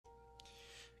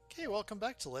Hey, welcome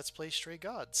back to Let's Play Stray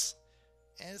Gods.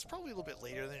 And it's probably a little bit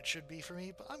later than it should be for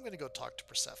me, but I'm going to go talk to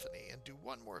Persephone and do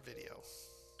one more video.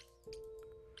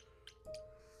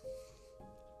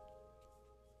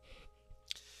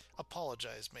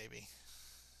 Apologize, maybe.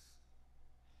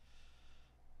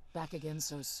 Back again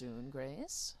so soon,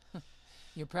 Grace?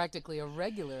 You're practically a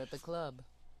regular at the club.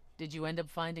 Did you end up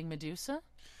finding Medusa?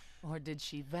 Or did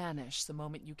she vanish the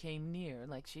moment you came near,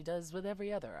 like she does with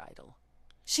every other idol?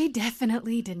 She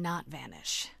definitely did not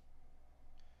vanish.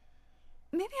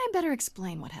 Maybe I better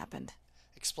explain what happened.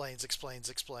 Explains.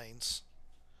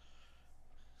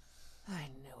 I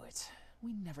knew it.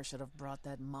 We never should have brought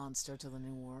that monster to the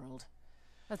New World.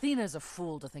 Athena's a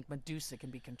fool to think Medusa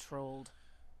can be controlled.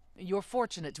 You're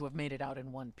fortunate to have made it out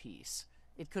in one piece.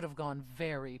 It could have gone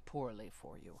very poorly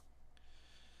for you.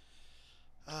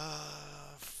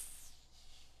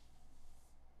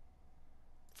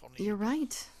 You're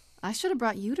right. I should have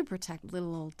brought you to protect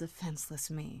little old defenseless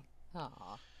me.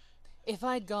 Ah. If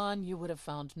I'd gone, you would have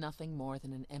found nothing more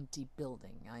than an empty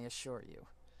building, I assure you.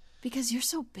 Because you're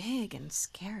so big and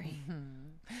scary.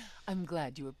 I'm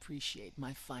glad you appreciate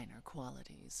my finer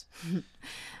qualities.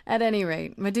 At any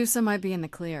rate, Medusa might be in the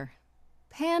clear.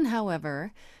 Pan,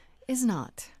 however, is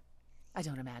not. I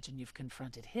don't imagine you've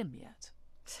confronted him yet.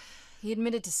 He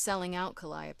admitted to selling out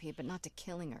Calliope, but not to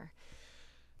killing her.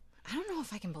 I don't know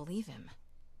if I can believe him.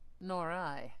 Nor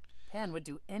I. Pan would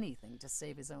do anything to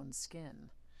save his own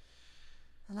skin.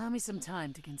 Allow me some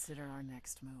time to consider our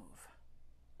next move.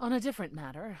 On a different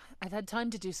matter, I've had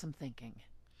time to do some thinking.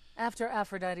 After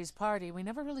Aphrodite's party, we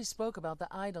never really spoke about the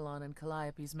Eidolon and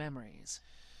Calliope's memories.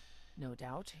 No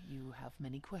doubt you have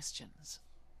many questions.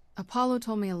 Apollo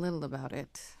told me a little about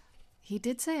it. He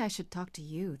did say I should talk to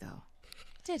you, though.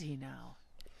 Did he now?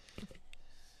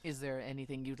 Is there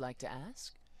anything you'd like to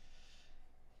ask?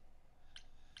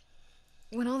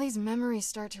 When all these memories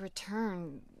start to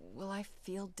return, will I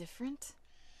feel different?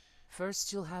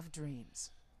 First, you'll have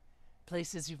dreams.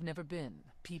 Places you've never been,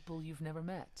 people you've never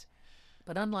met.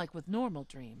 But unlike with normal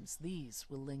dreams, these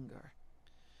will linger.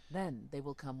 Then they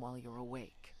will come while you're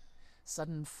awake.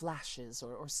 Sudden flashes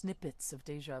or snippets of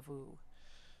déjà vu.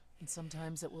 And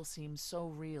sometimes it will seem so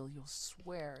real you'll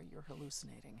swear you're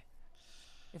hallucinating.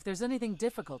 If there's anything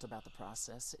difficult about the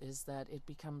process, is that it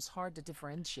becomes hard to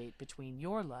differentiate between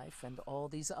your life and all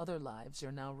these other lives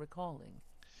you're now recalling.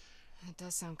 It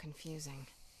does sound confusing.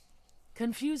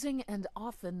 Confusing and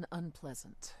often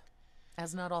unpleasant,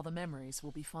 as not all the memories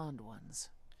will be fond ones.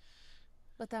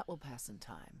 But that will pass in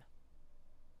time.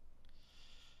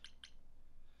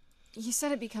 You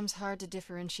said it becomes hard to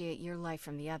differentiate your life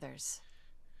from the others.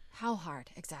 How hard,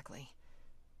 exactly?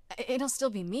 It'll still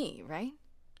be me, right?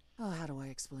 Oh, how do I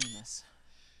explain this?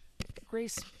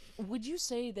 Grace, would you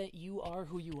say that you are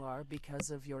who you are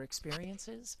because of your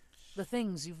experiences? The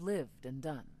things you've lived and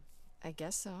done? I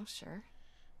guess so, sure.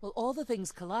 Well, all the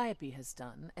things Calliope has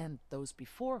done, and those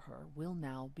before her, will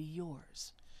now be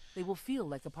yours. They will feel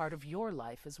like a part of your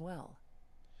life as well.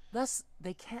 Thus,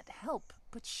 they can't help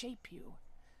but shape you.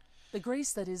 The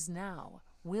Grace that is now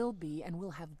will be and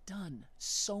will have done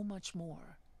so much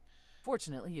more.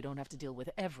 Fortunately, you don't have to deal with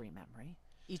every memory.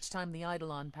 Each time the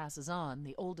Eidolon passes on,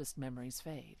 the oldest memories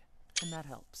fade, and that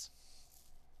helps.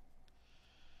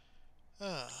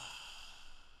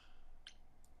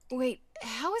 Wait,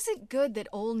 how is it good that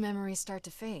old memories start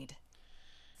to fade?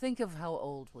 Think of how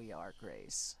old we are,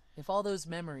 Grace. If all those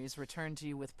memories returned to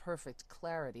you with perfect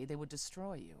clarity, they would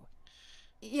destroy you.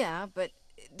 Yeah, but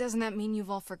doesn't that mean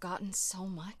you've all forgotten so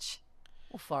much?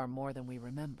 Well, far more than we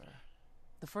remember.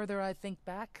 The further I think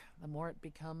back, the more it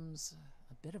becomes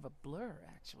a bit of a blur,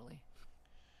 actually.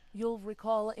 You'll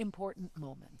recall important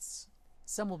moments.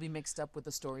 Some will be mixed up with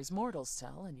the stories mortals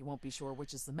tell, and you won't be sure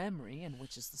which is the memory and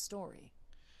which is the story.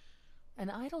 An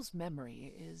idol's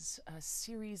memory is a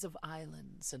series of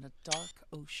islands in a dark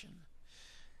ocean,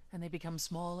 and they become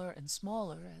smaller and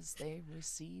smaller as they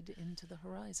recede into the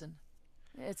horizon.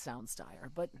 It sounds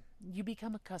dire, but you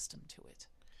become accustomed to it.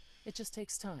 It just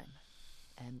takes time,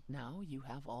 and now you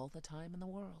have all the time in the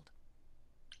world.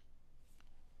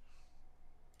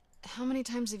 How many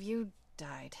times have you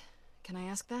died? Can I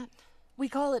ask that? We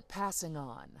call it passing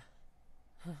on.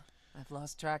 I've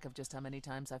lost track of just how many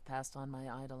times I've passed on my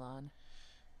Eidolon.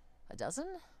 A dozen?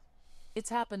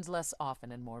 It's happened less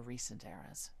often in more recent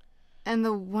eras. And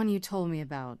the one you told me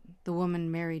about, the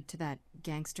woman married to that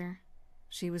gangster,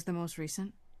 she was the most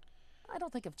recent? I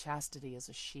don't think of Chastity as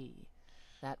a she.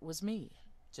 That was me,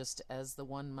 just as the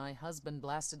one my husband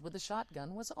blasted with a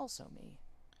shotgun was also me.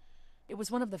 It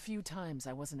was one of the few times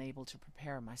I wasn't able to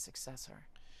prepare my successor.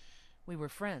 We were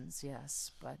friends,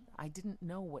 yes, but I didn't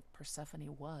know what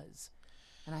Persephone was.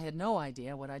 and I had no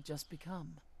idea what I'd just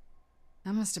become.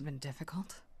 That must have been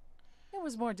difficult. It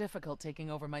was more difficult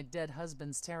taking over my dead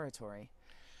husband's territory.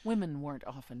 Women weren't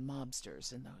often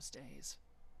mobsters in those days.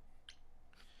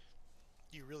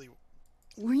 You really...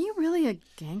 Were you really a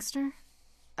gangster?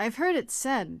 I've heard it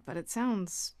said, but it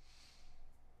sounds...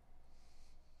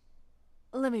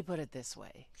 Let me put it this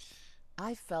way.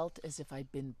 I felt as if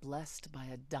I'd been blessed by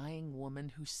a dying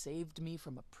woman who saved me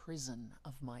from a prison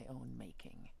of my own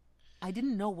making. I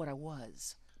didn't know what I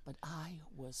was, but I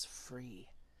was free.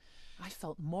 I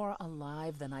felt more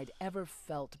alive than I'd ever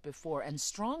felt before, and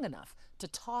strong enough to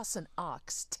toss an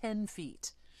ox 10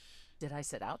 feet. Did I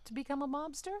set out to become a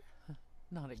mobster?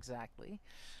 Not exactly.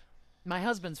 My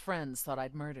husband's friends thought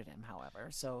I'd murdered him, however,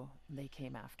 so they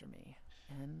came after me.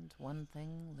 And one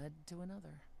thing led to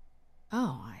another.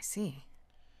 Oh, I see.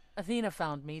 Athena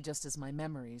found me just as my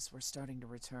memories were starting to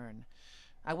return.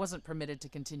 I wasn't permitted to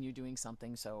continue doing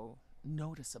something so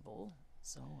noticeable,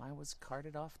 so I was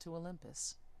carted off to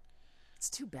Olympus. It's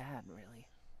too bad, really.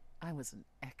 I was an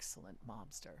excellent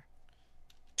mobster.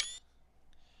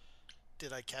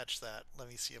 Did I catch that? Let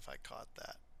me see if I caught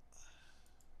that.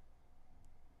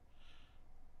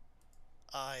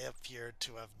 I appear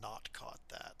to have not caught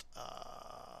that.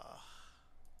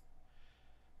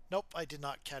 Nope, I did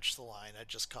not catch the line. I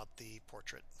just caught the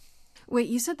portrait. Wait,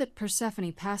 you said that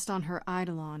Persephone passed on her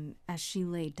eidolon as she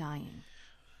lay dying.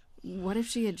 What if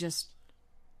she had just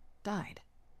died?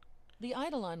 The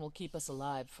eidolon will keep us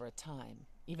alive for a time,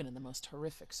 even in the most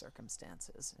horrific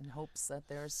circumstances, in hopes that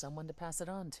there's someone to pass it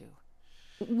on to.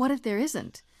 What if there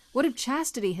isn't? What if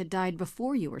Chastity had died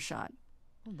before you were shot?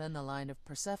 Well, then the line of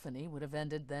Persephone would have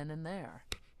ended then and there.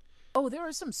 Oh, there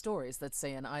are some stories that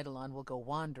say an eidolon will go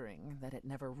wandering, that it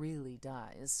never really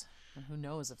dies, and who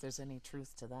knows if there's any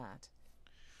truth to that.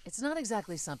 It's not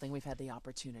exactly something we've had the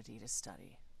opportunity to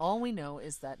study. All we know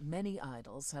is that many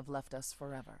idols have left us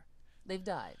forever. They've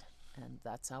died, and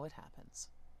that's how it happens.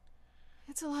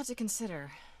 It's a lot to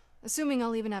consider. Assuming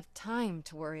I'll even have time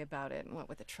to worry about it, what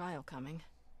with the trial coming.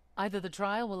 Either the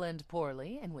trial will end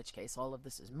poorly, in which case all of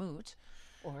this is moot,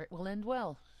 or it will end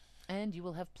well, and you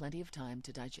will have plenty of time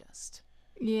to digest.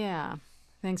 Yeah,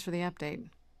 thanks for the update.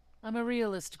 I'm a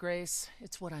realist, Grace.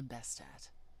 It's what I'm best at.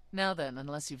 Now then,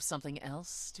 unless you've something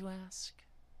else to ask.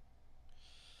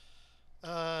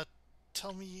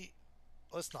 Tell me...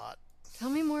 Let's not. Tell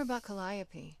me more about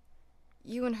Calliope.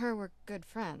 You and her were good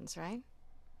friends, right?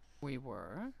 We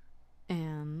were.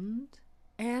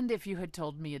 And if you had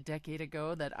told me a decade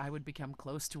ago that I would become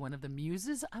close to one of the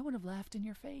muses, I would have laughed in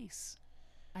your face.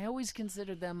 I always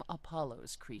considered them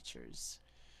Apollo's creatures.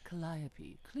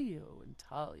 Calliope, Clio, and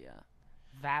Talia.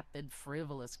 Vapid,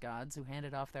 frivolous gods who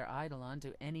handed off their eidolon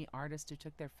to any artist who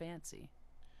took their fancy.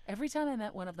 Every time I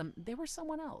met one of them, they were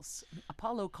someone else.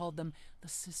 Apollo called them the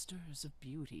Sisters of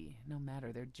Beauty, no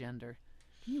matter their gender.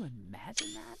 Can you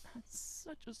imagine that? That's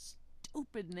such a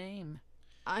stupid name.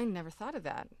 I never thought of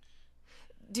that.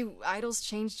 Do idols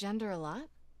change gender a lot?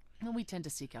 Well, we tend to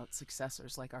seek out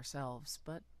successors like ourselves,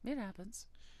 but it happens.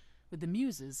 With the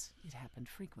muses, it happened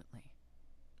frequently.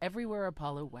 Everywhere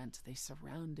Apollo went, they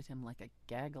surrounded him like a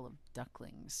gaggle of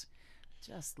ducklings,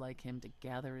 just like him to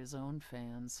gather his own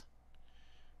fans.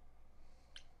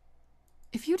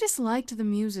 If you disliked the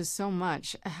muses so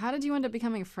much, how did you end up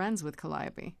becoming friends with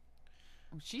Calliope?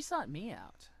 She sought me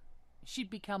out. She'd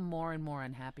become more and more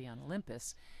unhappy on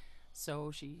Olympus,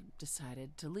 so she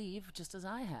decided to leave just as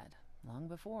I had, long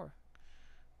before.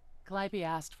 Calliope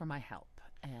asked for my help,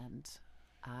 and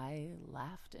I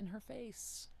laughed in her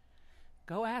face.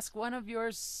 Go ask one of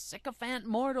your sycophant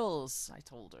mortals, I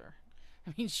told her.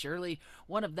 I mean, surely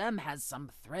one of them has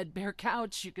some threadbare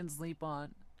couch you can sleep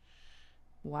on.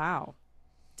 Wow.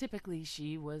 Typically,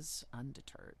 she was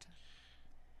undeterred.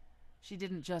 She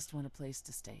didn't just want a place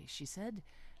to stay. She said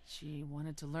she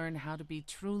wanted to learn how to be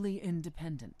truly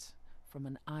independent from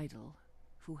an idol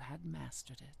who had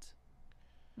mastered it.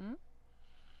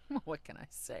 What can I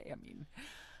say? I mean,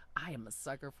 I am a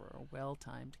sucker for a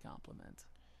well-timed compliment.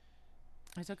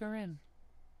 I took her in.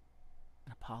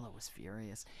 Apollo was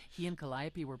furious. He and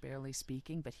Calliope were barely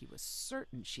speaking, but he was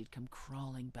certain she'd come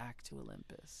crawling back to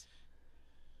Olympus.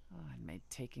 Oh, it made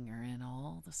taking her in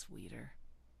all the sweeter.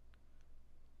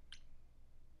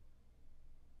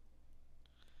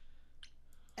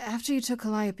 After you took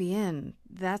Calliope in,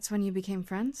 that's when you became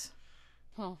friends?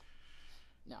 Oh,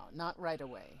 no, not right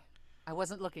away. I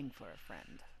wasn't looking for a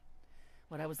friend.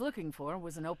 What I was looking for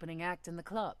was an opening act in the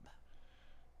club.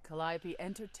 Calliope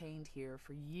entertained here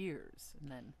for years,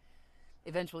 and then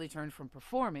eventually turned from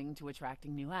performing to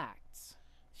attracting new acts.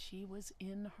 She was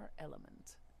in her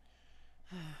element.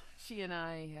 She and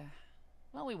I,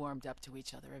 we warmed up to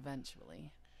each other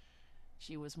eventually.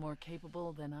 She was more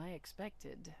capable than I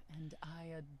expected, and I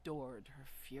adored her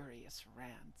furious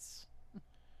rants.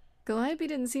 Calliope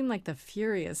didn't seem like the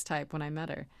furious type when I met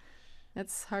her.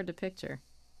 That's hard to picture.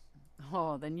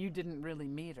 Oh, then you didn't really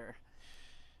meet her.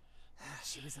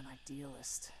 She was an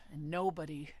idealist, and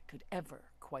nobody could ever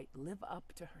quite live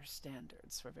up to her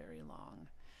standards for very long.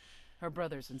 Her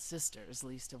brothers and sisters,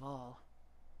 least of all.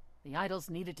 The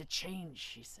idols needed to change,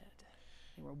 she said.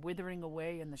 They were withering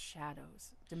away in the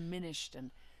shadows, diminished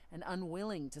and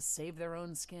unwilling to save their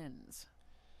own skins.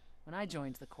 When I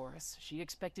joined the chorus, she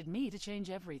expected me to change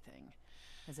everything,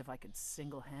 as if I could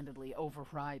single-handedly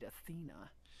override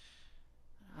Athena.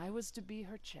 I was to be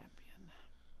her champion,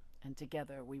 and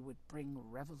together we would bring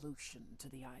revolution to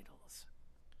the idols.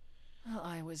 Well,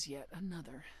 I was yet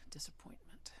another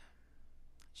disappointment.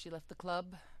 She left the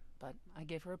club, but I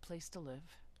gave her a place to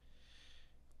live.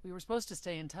 We were supposed to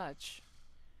stay in touch,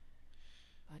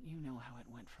 but you know how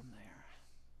it went from there.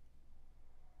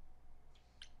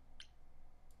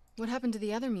 What happened to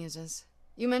the other muses?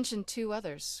 You mentioned 2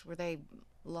 others. Were they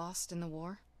lost in the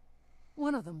war?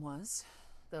 One of them was,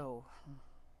 though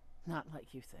not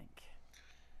like you think.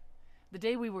 The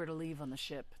day we were to leave on the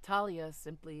ship, Talia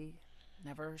simply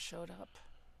never showed up.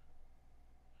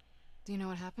 Do you know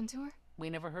what happened to her? We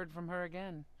never heard from her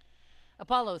again.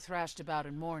 Apollo thrashed about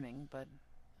in mourning, but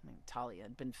Talia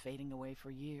had been fading away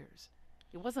for years.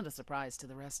 It wasn't a surprise to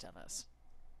the rest of us.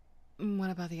 What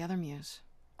about the other muse?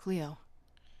 Cleo.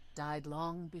 Died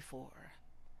long before.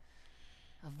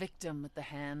 A victim at the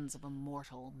hands of a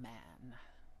mortal man,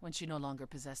 when she no longer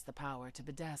possessed the power to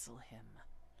bedazzle him.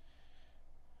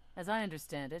 As I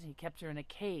understand it, he kept her in a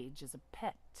cage as a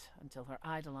pet until her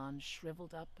eidolon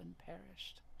shriveled up and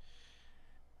perished.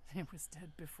 He was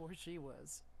dead before she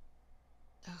was.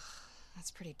 Ugh,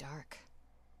 that's pretty dark.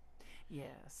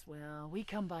 Yes, well, we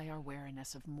come by our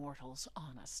wariness of mortals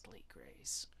honestly,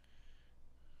 Grace.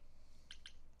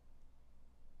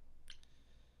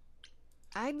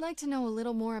 I'd like to know a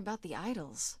little more about the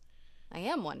idols. I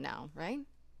am one now, right?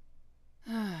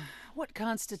 What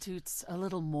constitutes a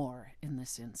little more in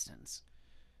this instance?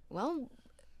 Well,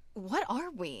 what are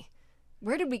we?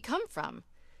 Where did we come from?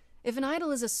 If an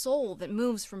idol is a soul that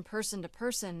moves from person to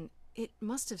person, it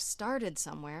must have started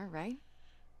somewhere, right?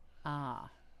 Ah,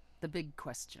 the big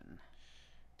question.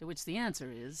 To which the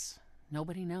answer is,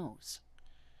 nobody knows.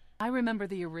 I remember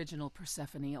the original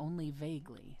Persephone only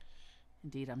vaguely.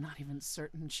 Indeed, I'm not even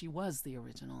certain she was the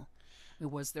original.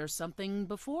 Was there something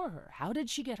before her? How did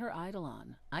she get her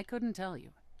eidolon? I couldn't tell you.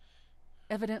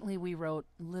 Evidently, we wrote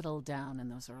little down in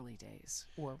those early days,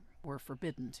 or were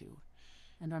forbidden to,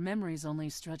 and our memories only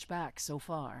stretch back so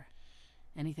far.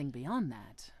 Anything beyond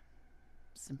that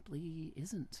simply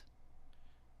isn't.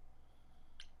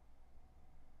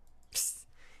 Psst.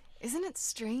 Isn't it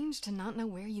strange to not know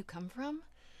where you come from?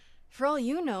 For all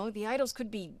you know, the idols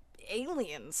could be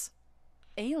aliens.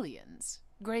 Aliens?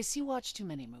 Grace, you watch too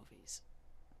many movies.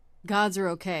 Gods are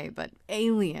okay, but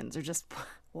aliens are just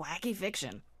wacky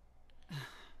fiction.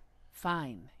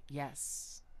 Fine,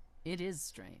 yes. It is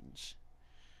strange.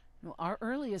 No, our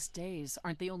earliest days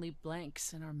aren't the only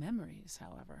blanks in our memories,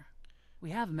 however.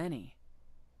 We have many.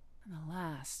 And the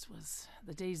last was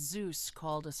the day Zeus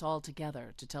called us all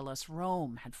together to tell us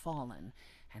Rome had fallen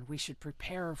and we should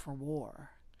prepare for war.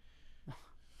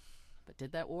 But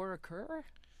did that war occur?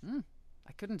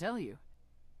 I couldn't tell you.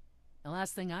 The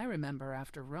last thing I remember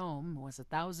after Rome was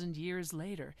 1,000 years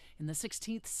later, in the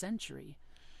 16th century.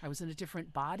 I was in a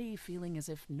different body, feeling as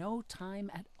if no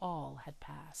time at all had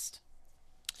passed.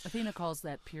 Athena calls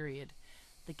that period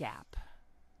the gap.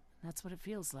 That's what it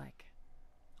feels like.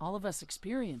 All of us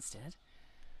experienced it,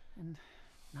 and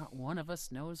not one of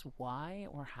us knows why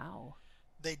or how.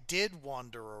 They did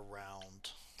wander around.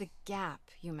 The gap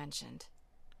you mentioned.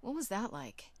 What was that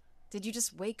like? Did you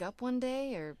just wake up one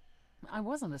day, or... I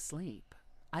wasn't asleep.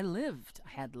 I lived.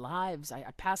 I had lives. I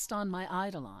passed on my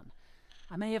eidolon.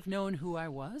 I may have known who I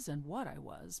was and what I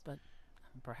was, but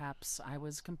perhaps I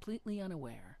was completely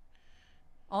unaware.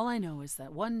 All I know is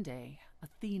that one day,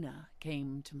 Athena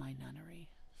came to my nunnery,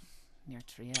 near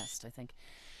Trieste, I think.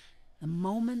 The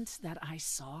moment that I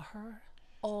saw her,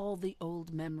 all the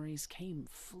old memories came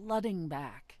flooding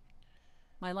back.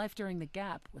 My life during the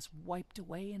gap was wiped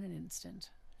away in an instant,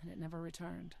 and it never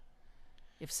returned.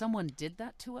 If someone did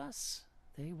that to us,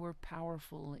 they were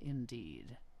powerful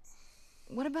indeed.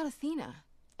 What about Athena?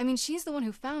 I mean, she's the one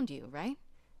who found you, right?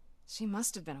 She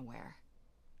must have been aware.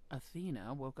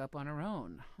 Athena woke up on her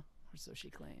own, or so she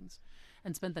claims,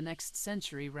 and spent the next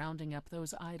century rounding up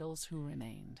those idols who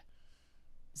remained.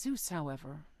 Zeus,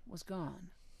 however, was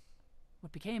gone.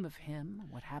 What became of him,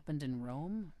 what happened in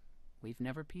Rome, we've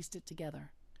never pieced it together.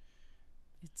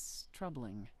 It's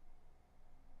troubling.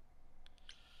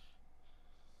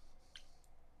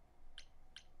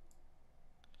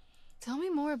 Tell me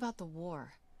more about the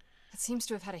war. It seems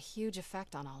to have had a huge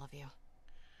effect on all of you.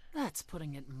 That's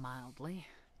putting it mildly.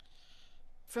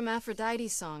 From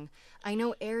Aphrodite's song, I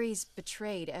know Ares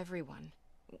betrayed everyone.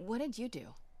 What did you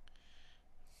do?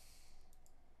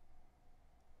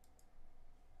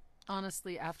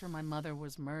 Honestly, after my mother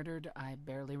was murdered, I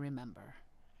barely remember.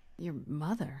 Your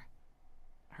mother?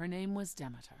 Her name was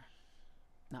Demeter.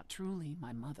 Not truly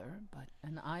my mother, but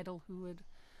an idol who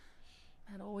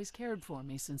had always cared for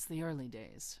me since the early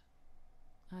days.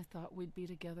 I thought we'd be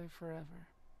together forever.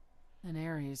 Then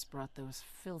Ares brought those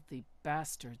filthy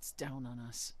bastards down on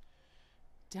us.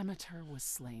 Demeter was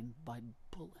slain by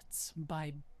bullets.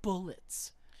 By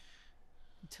bullets.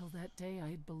 Until that day,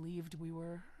 I had believed we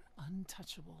were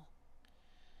untouchable.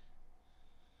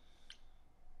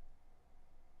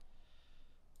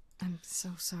 I'm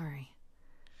so sorry.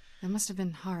 That must have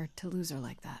been hard to lose her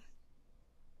like that.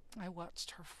 I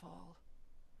watched her fall.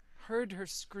 Heard her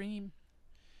scream.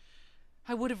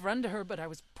 I would have run to her, but I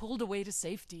was pulled away to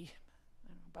safety.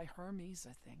 By Hermes,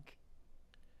 I think.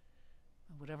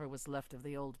 Whatever was left of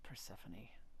the old Persephone.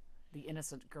 The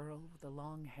innocent girl with the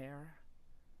long hair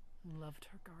who loved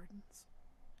her gardens.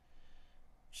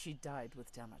 She died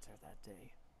with Demeter that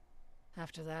day.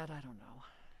 After that, I don't know.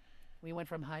 We went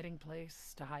from hiding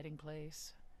place to hiding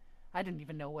place. I didn't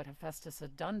even know what Hephaestus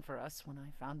had done for us when I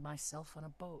found myself on a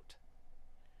boat.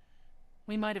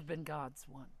 We might have been gods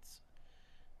once,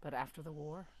 but after the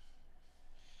war,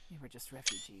 we were just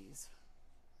refugees,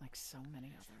 like so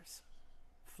many others,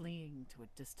 fleeing to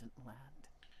a distant land.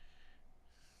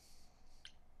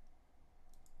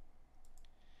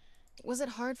 Was it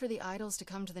hard for the idols to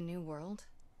come to the new world?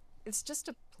 It's just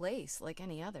a place like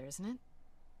any other, isn't it?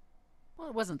 Well,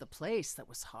 it wasn't the place that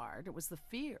was hard, it was the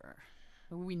fear.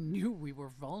 We knew we were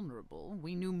vulnerable.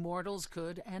 We knew mortals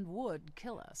could and would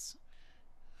kill us.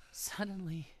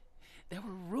 Suddenly, there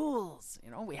were rules.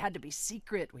 We had to be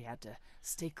secret. We had to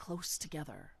stay close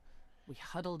together. We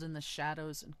huddled in the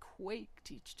shadows and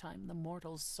quaked each time the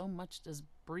mortals so much as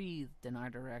breathed in our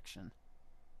direction.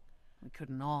 We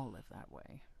couldn't all live that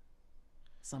way.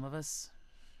 Some of us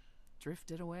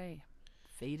drifted away,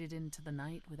 faded into the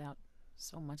night without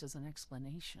so much as an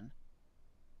explanation.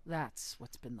 That's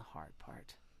what's been the hard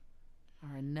part.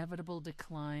 Our inevitable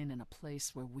decline in a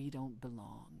place where we don't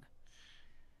belong.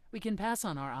 We can pass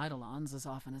on our eidolons as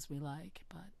often as we like,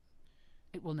 but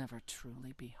it will never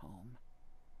truly be home.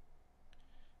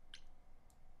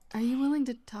 Are you willing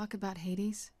to talk about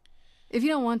Hades? If you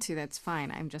don't want to, that's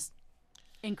fine. I'm just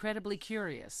incredibly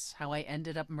curious how I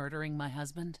ended up murdering my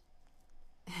husband.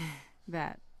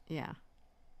 that, yeah.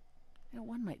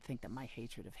 One might think that my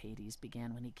hatred of Hades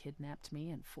began when he kidnapped me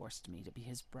and forced me to be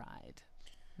his bride.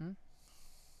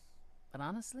 But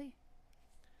honestly,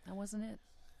 that wasn't it.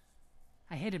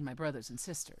 I hated my brothers and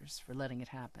sisters for letting it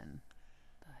happen,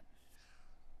 but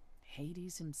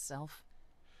Hades himself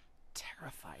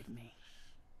terrified me.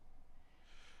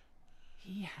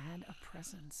 He had a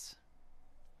presence.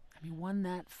 One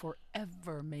that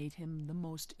forever made him the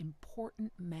most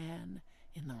important man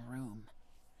in the room.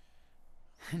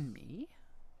 And me?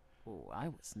 Oh, I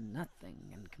was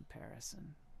nothing in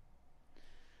comparison.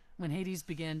 When Hades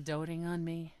began doting on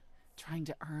me, trying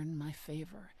to earn my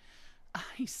favor,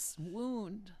 I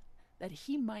swooned that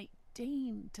he might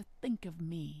deign to think of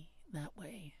me that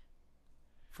way.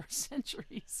 For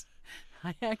centuries,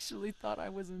 I actually thought I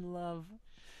was in love,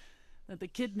 that the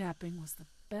kidnapping was the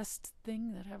best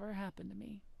thing that ever happened to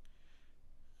me.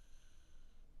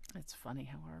 It's funny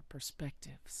how our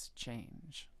perspectives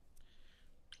change.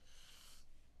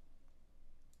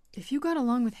 If you got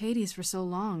along with Hades for so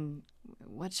long,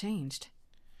 what changed?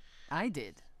 I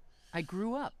did. I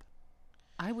grew up.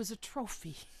 I was a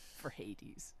trophy for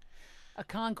Hades. A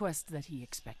conquest that he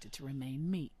expected to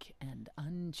remain meek and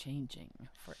unchanging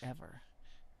forever.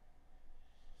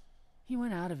 He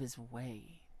went out of his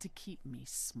way to keep me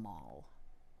small.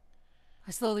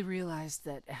 I slowly realized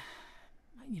that,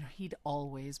 he'd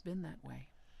always been that way.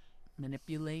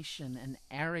 Manipulation and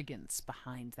arrogance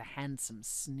behind the handsome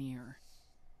sneer.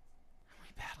 We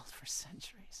battled for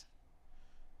centuries.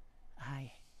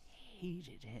 I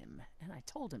hated him, and I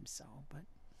told him so, but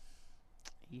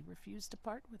he refused to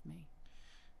part with me.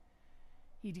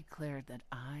 He declared that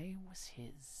I was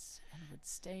his and would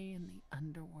stay in the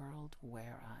underworld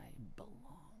where I belonged.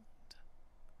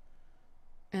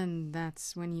 And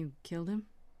that's when you killed him?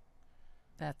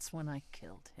 That's when I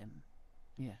killed him,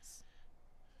 yes.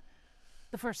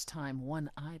 The first time one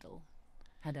idol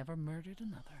had ever murdered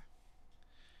another.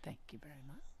 Thank you very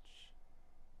much.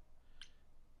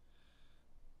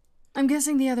 I'm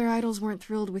guessing the other idols weren't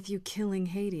thrilled with you killing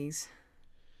Hades.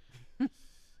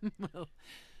 Well,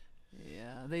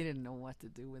 yeah, they didn't know what to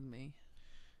do with me.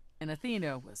 And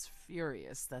Athena was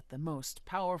furious that the most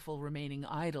powerful remaining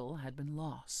idol had been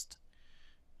lost.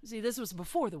 See, this was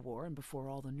before the war and before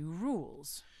all the new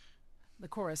rules. The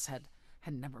chorus had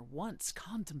never once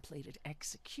contemplated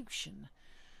execution,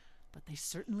 but they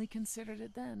certainly considered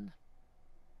it then.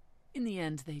 In the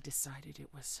end, they decided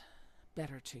it was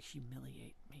better to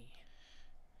humiliate me.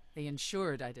 They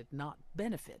ensured I did not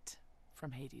benefit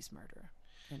from Hades' murder,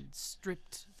 and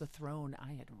stripped the throne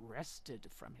I had wrested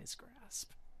from his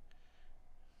grasp.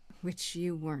 Which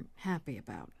you weren't happy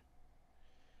about.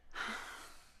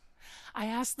 I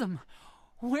asked them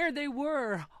where they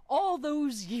were all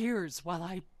those years while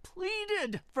I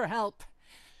pleaded for help.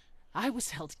 I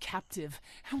was held captive,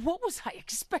 and what was I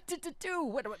expected to do?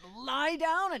 Would I lie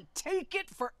down and take it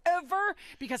forever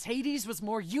because Hades was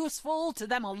more useful to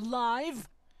them alive?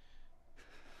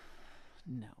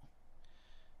 No.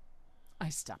 I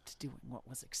stopped doing what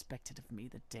was expected of me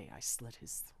the day I slit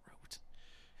his throat.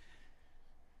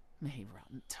 May he rot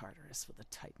in Tartarus with the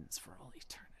Titans for all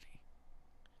eternity.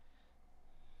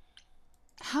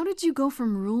 How did you go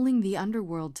from ruling the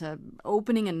underworld to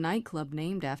opening a nightclub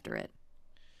named after it?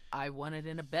 I won it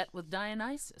in a bet with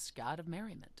Dionysus, god of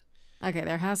merriment. Okay,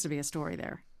 there has to be a story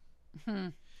there.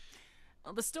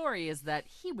 Well, the story is that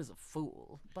he was a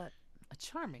fool, but a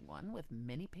charming one with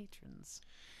many patrons.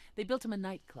 They built him a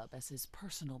nightclub as his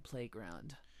personal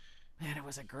playground. And it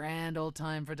was a grand old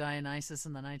time for Dionysus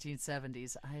in the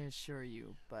 1970s, I assure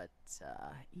you. But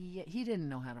he didn't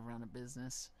know how to run a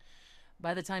business.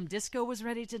 By the time disco was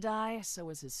ready to die, so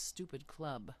was his stupid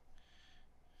club.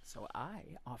 So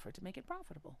I offered to make it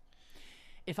profitable.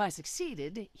 If I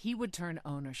succeeded, he would turn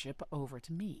ownership over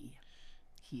to me.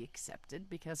 He accepted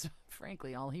because,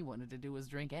 frankly, all he wanted to do was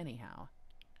drink anyhow.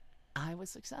 I was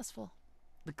successful.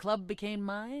 The club became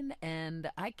mine,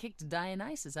 and I kicked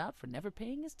Dionysus out for never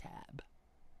paying his tab.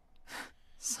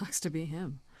 Sucks to be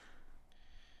him.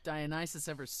 Dionysus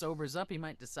ever sobers up, he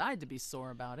might decide to be sore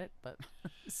about it, but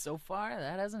so far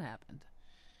that hasn't happened.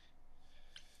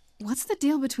 What's the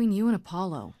deal between you and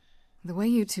Apollo? The way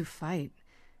you two fight.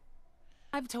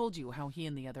 I've told you how he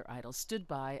and the other idols stood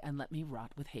by and let me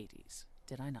rot with Hades,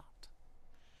 did I not?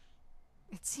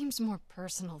 It seems more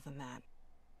personal than that.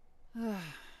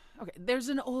 Okay, there's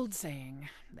an old saying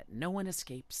that no one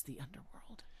escapes the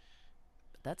underworld.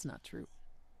 But that's not true.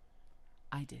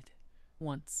 I did.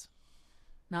 Once.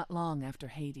 Not long after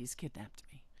Hades kidnapped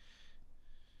me.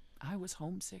 I was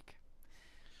homesick,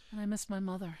 and I missed my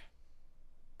mother.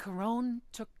 Charon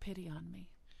took pity on me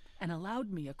and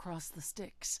allowed me across the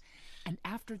Styx. And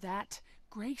after that,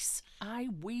 Grace, I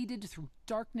waded through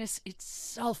darkness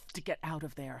itself to get out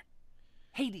of there.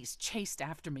 Hades chased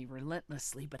after me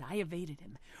relentlessly, but I evaded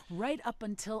him, right up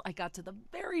until I got to the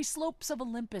very slopes of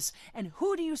Olympus. And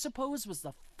who do you suppose was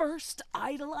the first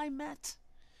idol I met?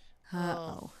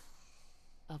 Uh-oh.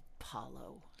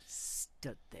 Apollo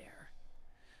stood there.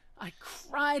 I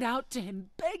cried out to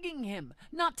him, begging him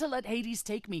not to let Hades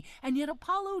take me, and yet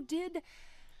Apollo did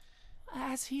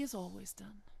as he has always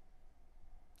done.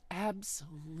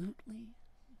 Absolutely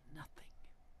nothing.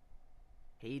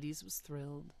 Hades was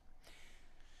thrilled,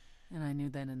 and I knew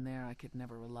then and there I could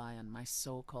never rely on my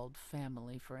so-called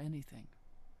family for anything,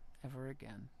 ever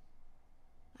again.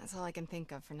 That's all I can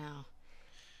think of for now.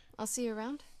 I'll see you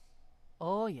around?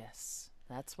 Oh, yes,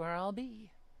 that's where I'll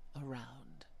be,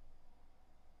 around.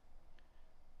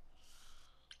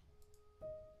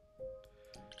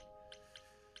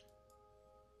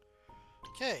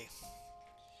 Okay.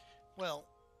 Well,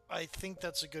 I think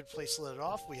that's a good place to let it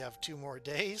off. We have 2 more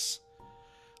days.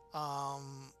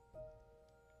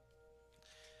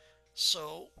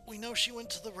 So, we know she went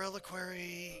to the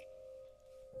reliquary.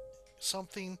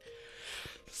 Something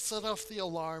set off the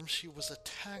alarm. She was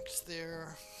attacked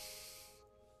there.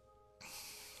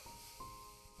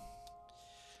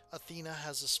 Athena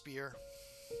has a spear.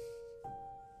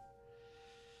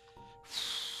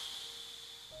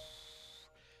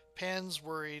 Pan's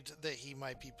worried that he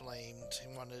might be blamed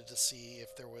and wanted to see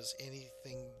if there was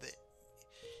anything that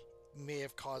may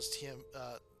have caused him,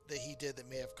 that he did that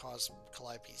may have caused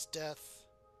Calliope's death.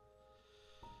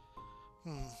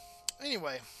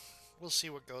 Anyway, we'll see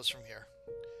what goes from here.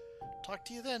 Talk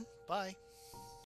to you then. Bye.